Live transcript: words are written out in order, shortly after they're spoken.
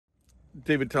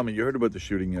David, tell me, you heard about the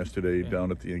shooting yesterday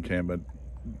down at the encampment.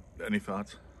 Any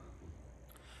thoughts?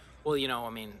 Well, I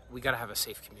mean, we got to have a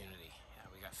safe community.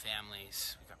 We got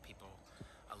families, we got people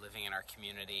living in our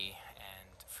community, and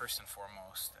first and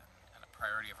foremost, and a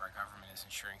priority of our government is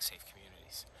ensuring safe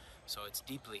communities. So it's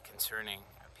deeply concerning,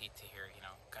 Pete, to hear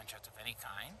gunshots of any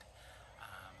kind,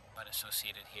 but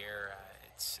associated here,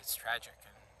 it's tragic,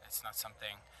 and it's not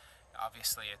something.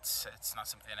 Obviously, it's not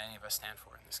something that any of us stand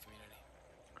for in this community.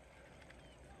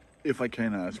 If I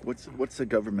can ask, what's the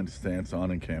government's stance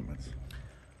on encampments?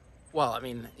 Well, I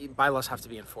mean, bylaws have to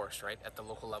be enforced, right? At the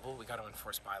local level, we got to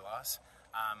enforce bylaws.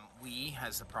 We,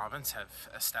 as the province, have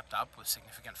stepped up with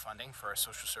significant funding for our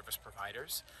social service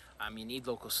providers. You need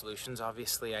local solutions.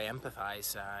 Obviously, I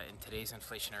empathize in today's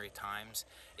inflationary times.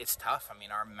 It's tough. I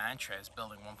mean, our mantra is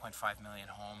building 1.5 million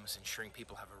homes, ensuring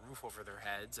people have a roof over their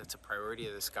heads. That's a priority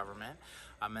of this government.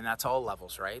 And that's all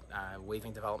levels, right?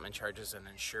 Waiving development charges and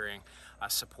ensuring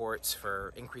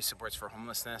increased supports for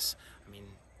homelessness. I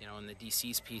mean, in the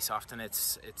DC's piece, often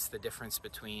it's the difference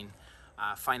between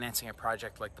financing a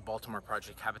project like the Baltimore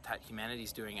project Habitat Humanity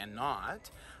is doing and not.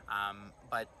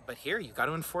 But here you've got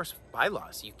to enforce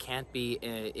bylaws. You can't be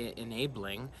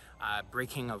enabling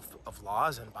breaking of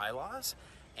laws and bylaws,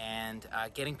 and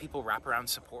getting people wraparound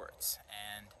supports.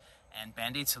 And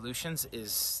Band-Aid solutions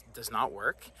does not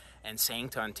work. And saying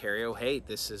to Ontario, hey,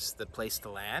 this is the place to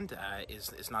land,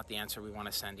 is not the answer we want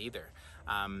to send either.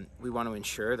 We want to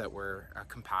ensure that we're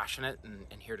compassionate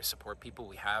and here to support people.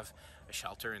 We have a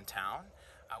shelter in town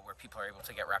where people are able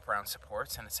to get wraparound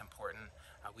supports, and it's important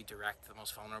we direct the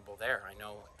most vulnerable there. I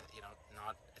know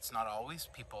that, it's not always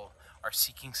people are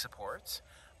seeking supports,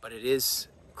 but it is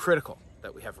critical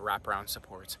that we have wraparound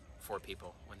supports for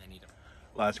people when they need them.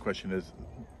 Last question is,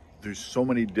 there's so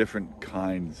many different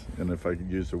kinds, and if I can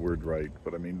use the word right,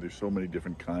 but I mean, there's so many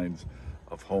different kinds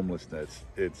of homelessness.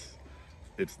 It's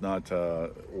not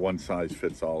one size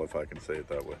fits all, if I can say it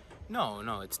that way.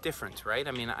 No, it's different, right?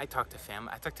 I mean, I talk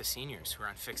to seniors who are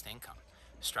on fixed income,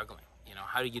 struggling.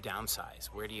 How do you downsize?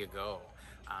 Where do you go?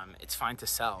 It's fine to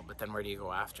sell, but then where do you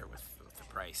go after with the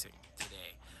pricing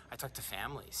today? I talk to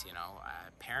families,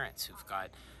 parents who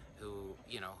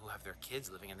have their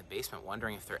kids living in the basement,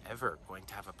 wondering if they're ever going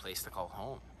to have a place to call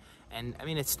home. And I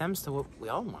mean, it stems to what we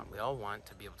all want. We all want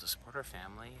to be able to support our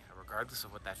family, regardless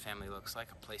of what that family looks like,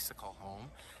 a place to call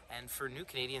home. And for new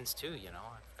Canadians too,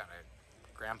 I've got a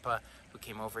grandpa who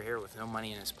came over here with no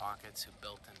money in his pockets, who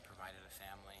built and provided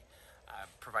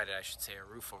a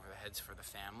roof over the heads for the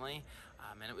family.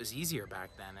 And it was easier back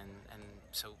then. And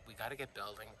so we got to get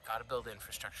building, got to build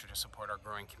infrastructure to support our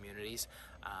growing communities,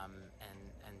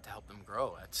 and to help them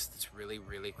grow. It's really,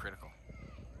 really critical.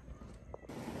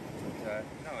 No,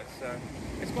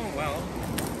 it's going well.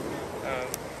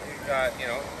 We've got,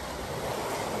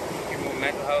 people with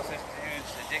mental health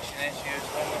issues, addiction issues,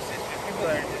 homeless issues, people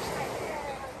that are just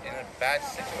in a bad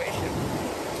situation.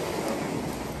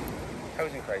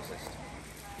 Housing crisis.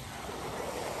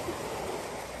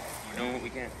 We know what we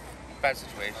can. Bad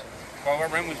situation. Well, our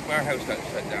house got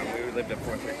shut down. We lived at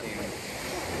 413,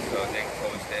 so they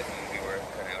closed it and we were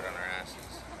kind of out on our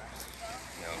asses.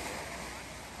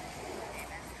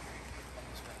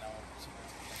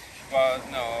 Well,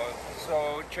 no.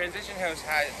 So Transition House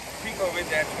had, pre-COVID,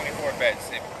 they had 24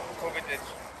 beds. COVID, they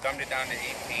dumped it down to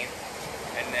 18.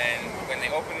 And then when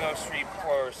they opened those 6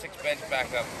 beds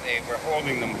back up, they were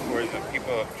holding them for the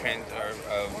people of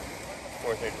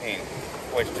 413,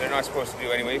 which they're not supposed to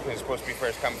do anyway, because it's supposed to be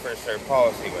first come, first served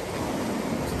policy with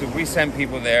it. So we sent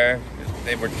people there.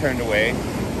 They were turned away.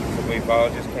 So we all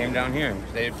just came down here.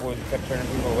 They kept turning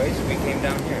people away, so we came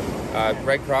down here.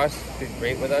 Red Cross did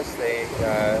great with us. They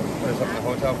put us up in the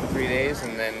hotel for 3 days,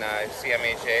 and then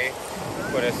CMHA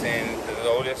put us in the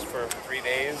Lotus for 3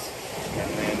 days,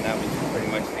 and then that was pretty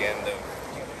much the end of.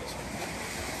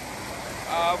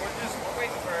 We're just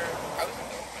waiting for housing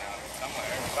to open out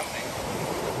somewhere or something.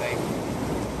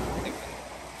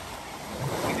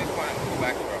 We just want to go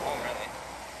back to our home, really.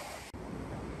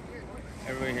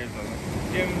 Everybody here's lovely.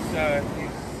 Jim's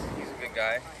he's a good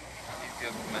guy. He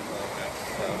deals with mental illness,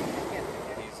 so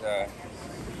he's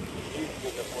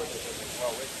good to support this as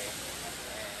well with me.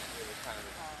 And it was kind of a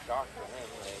shock for him.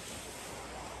 Like,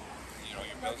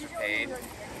 your bills are paid,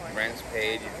 rent's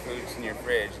paid, your food's in your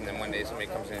fridge, and then one day somebody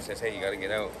comes in and says, "Hey, you got to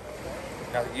get out."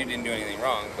 Not that you didn't do anything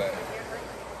wrong, but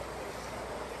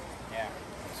Yeah.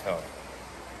 so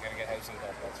You got to get housing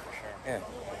built, that's for sure. yeah.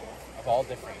 Of all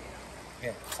different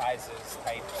Yeah. sizes,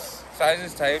 types.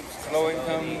 Sizes, types, low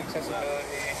income,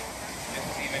 accessibility,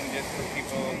 just for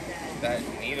people that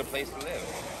need a place to live.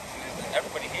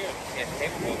 Everybody here is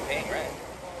capable of paying rent.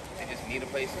 They just need a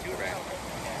place to rent.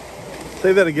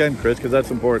 Say that again, Chris, because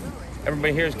that's important.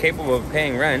 Everybody here is capable of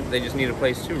paying rent. They just need a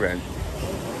place to rent.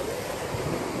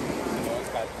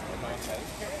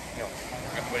 No,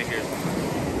 everybody here is.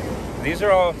 These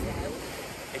are all.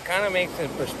 It kind of makes in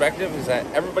perspective is that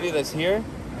everybody that's here,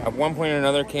 at one point or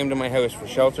another, came to my house for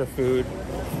shelter, food,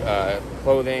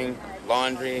 clothing,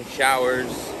 laundry,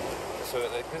 showers. So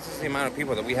like, this is the amount of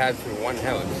people that we had through one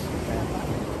house.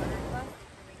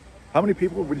 How many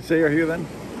people would you say are here then?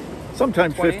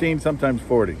 Sometimes 20? 15, sometimes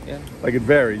 40. Yeah. Like it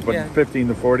varies, but Yeah. 15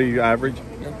 to 40 average.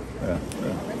 Yeah. Yeah.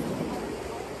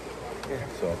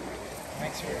 So.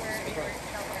 Thanks for speaking.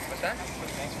 What's that? Thanks for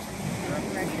speaking.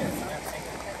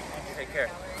 Take care.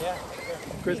 Yeah.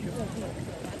 Chris.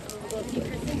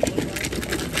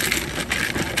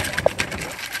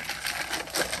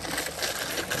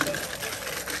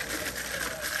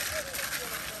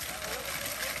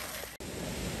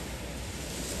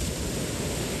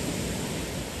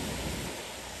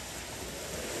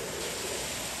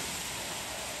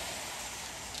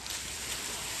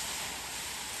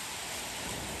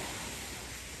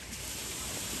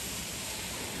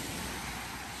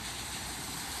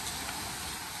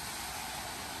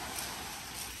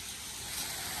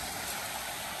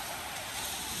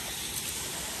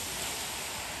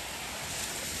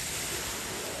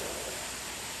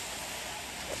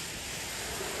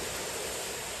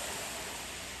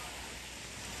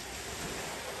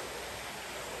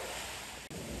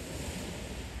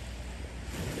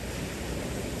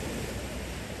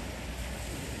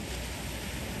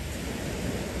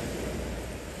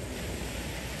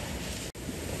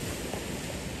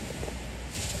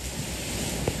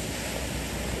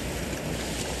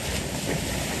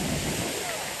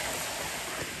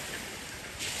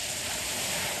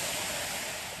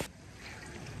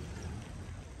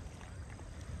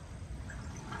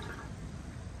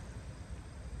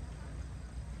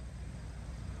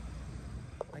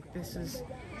 Like this is,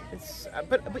 it's.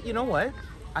 But you know what?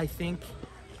 I think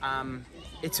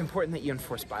it's important that you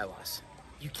enforce bylaws.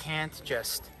 You can't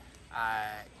just.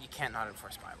 You can't not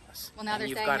enforce bylaws. Well, now and they're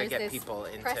you've saying got to there's get this people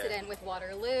into precedent with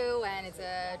Waterloo, and it's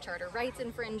a charter rights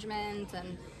infringement,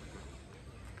 and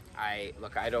I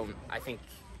think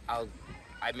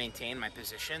I maintain my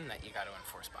position that you got to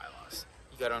enforce bylaws.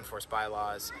 You got to enforce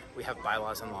bylaws. We have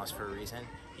bylaws and laws for a reason.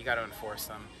 You got to enforce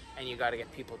them, and you got to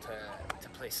get people to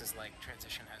places like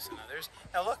Transition House and others.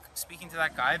 Now, look, speaking to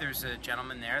that guy, there's a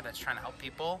gentleman there that's trying to help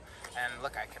people, and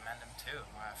look, I commend him too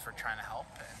for trying to help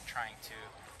and trying to,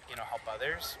 help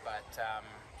others.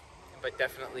 But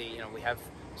definitely, we have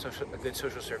a good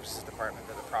social services department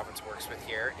that the province works with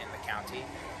here in the county.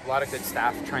 A lot of good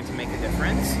staff trying to make a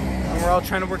difference, and we're all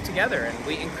trying to work together. And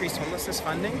we increased homelessness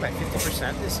funding by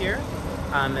 50% this year,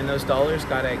 and those dollars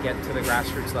got to get to the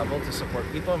grassroots level to support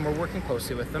people. And we're working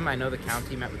closely with them. I know the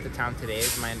county met with the town today,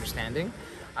 is my understanding.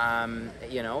 And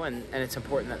it's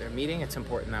important that they're meeting. It's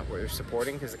important that we're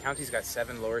supporting because the county's got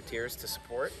 7 lower tiers to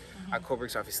support.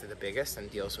 Cobourg's obviously the biggest and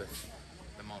deals with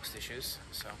the most issues.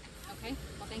 So. okay.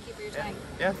 Well, thank you for your time.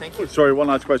 Yeah, thank you. Sorry, one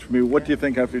last question for me. What do you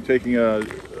think after taking a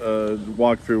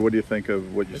walk through? What do you think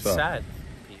of what you It's saw? sad,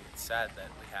 Pete. It's sad that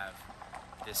we have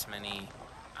this many,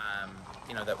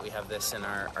 that we have this in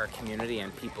our community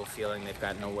and people feeling they've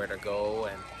got nowhere to go.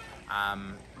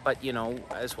 And but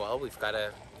as well, we've got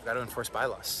to enforce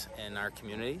bylaws in our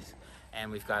communities. And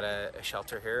we've got a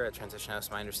shelter here at Transition House.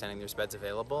 My understanding, there's beds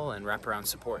available and wraparound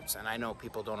supports. And I know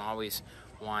people don't always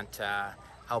want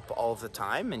help all of the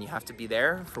time, and you have to be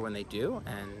there for when they do.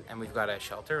 And we've got a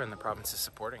shelter, and the province is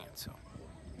supporting it. So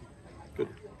Good.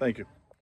 Thank you.